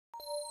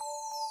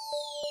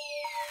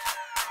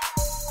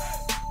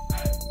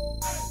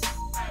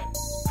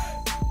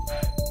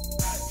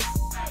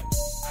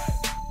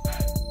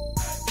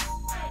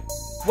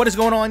What is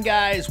going on,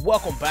 guys?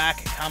 Welcome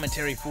back.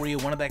 Commentary for you.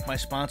 Want to thank my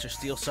sponsor,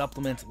 Steel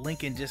Supplements.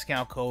 Link and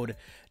discount code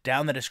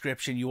down in the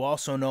description. You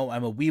also know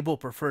I'm a Weeble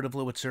preferred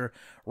influencer.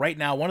 Right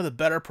now, one of the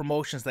better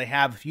promotions they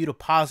have, if you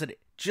deposit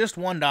just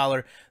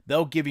 $1,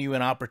 they'll give you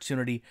an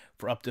opportunity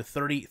for up to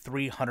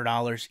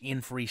 $3,300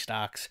 in free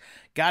stocks.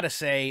 Gotta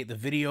say, the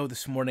video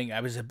this morning,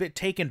 I was a bit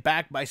taken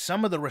back by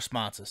some of the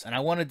responses, and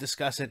I want to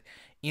discuss it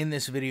in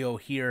this video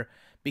here,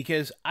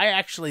 because I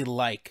actually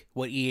like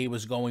what EA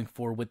was going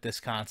for with this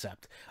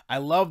concept. I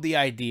love the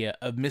idea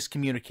of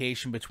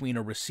miscommunication between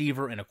a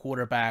receiver and a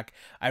quarterback.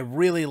 I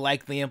really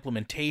like the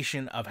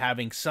implementation of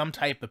having some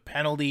type of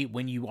penalty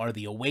when you are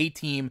the away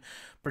team,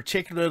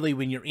 particularly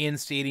when you're in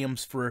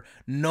stadiums for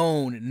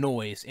known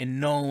noise and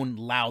known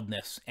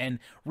loudness, and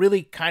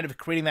really kind of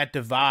creating that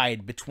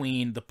divide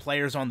between the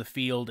players on the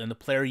field and the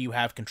player you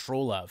have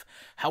control of.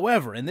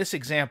 However, in this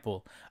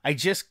example, I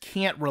just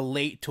can't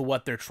relate to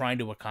what they're trying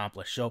to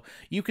accomplish. So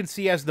you can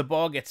see as the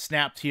ball gets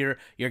snapped here,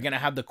 you're going to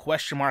have the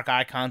question mark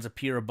icons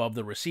appear above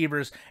the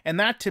receivers, and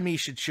that to me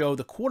should show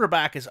the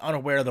quarterback is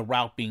unaware of the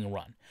route being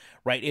run,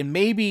 right? And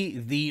maybe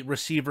the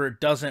receiver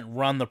doesn't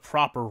run the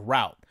proper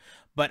route.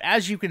 But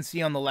as you can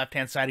see on the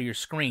left-hand side of your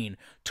screen,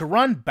 to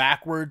run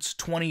backwards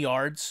 20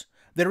 yards,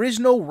 there is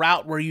no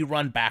route where you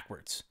run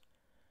backwards.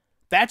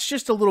 That's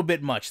just a little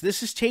bit much.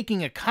 This is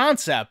taking a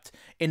concept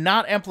and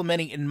not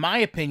implementing, in my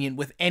opinion,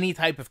 with any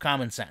type of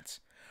common sense,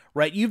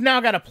 right? You've now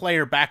got a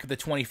player back at the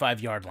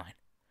 25-yard line.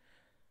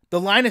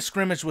 The line of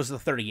scrimmage was the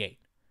 38.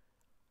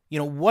 You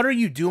know, what are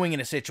you doing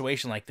in a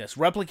situation like this?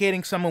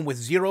 Replicating someone with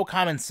zero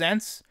common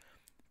sense?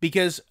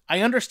 Because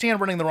I understand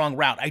running the wrong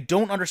route. I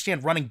don't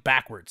understand running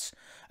backwards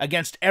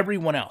against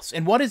everyone else.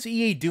 And what is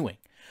EA doing,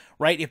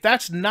 right? If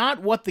that's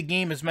not what the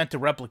game is meant to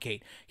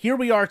replicate, here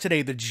we are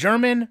today, the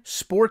German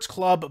sports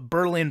club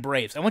Berlin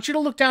Braves. I want you to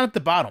look down at the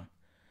bottom.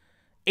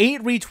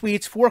 8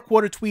 retweets, 4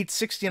 quote tweets,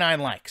 69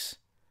 likes.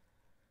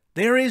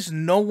 There is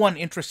no one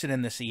interested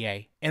in this,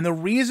 EA. And the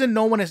reason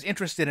no one is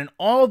interested in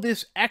all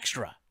this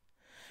extra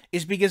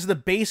is because the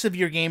base of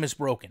your game is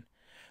broken.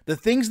 The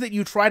things that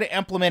you try to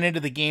implement into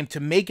the game to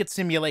make it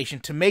simulation,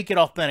 to make it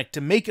authentic,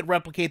 to make it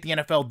replicate the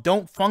NFL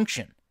don't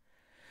function.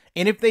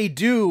 And if they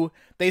do,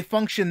 they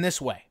function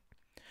this way.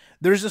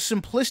 There's a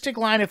simplistic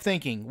line of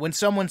thinking when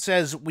someone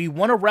says, we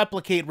want to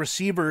replicate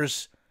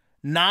receivers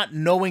not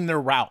knowing their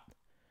route.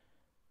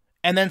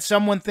 And then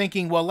someone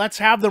thinking, well, let's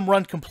have them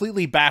run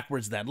completely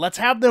backwards then. Let's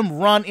have them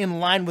run in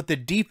line with the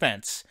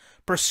defense,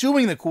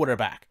 pursuing the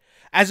quarterback,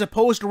 as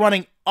opposed to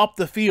running up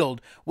the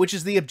field, which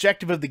is the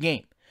objective of the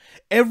game.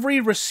 Every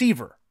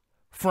receiver,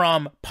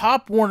 from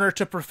Pop Warner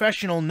to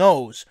professional,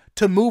 knows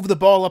to move the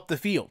ball up the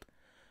field.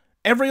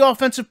 Every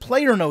offensive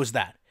player knows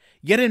that.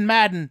 Yet in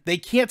Madden, they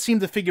can't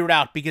seem to figure it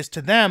out because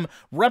to them,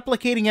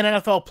 replicating an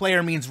NFL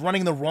player means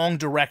running the wrong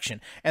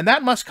direction. And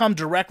that must come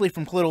directly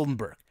from Clint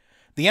Oldenburg,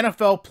 the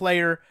NFL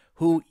player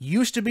who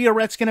used to be a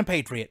Redskin and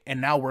Patriot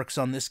and now works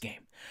on this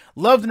game.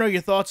 Love to know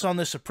your thoughts on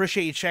this.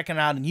 Appreciate you checking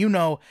out. And you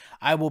know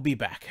I will be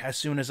back as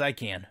soon as I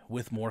can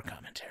with more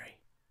commentary.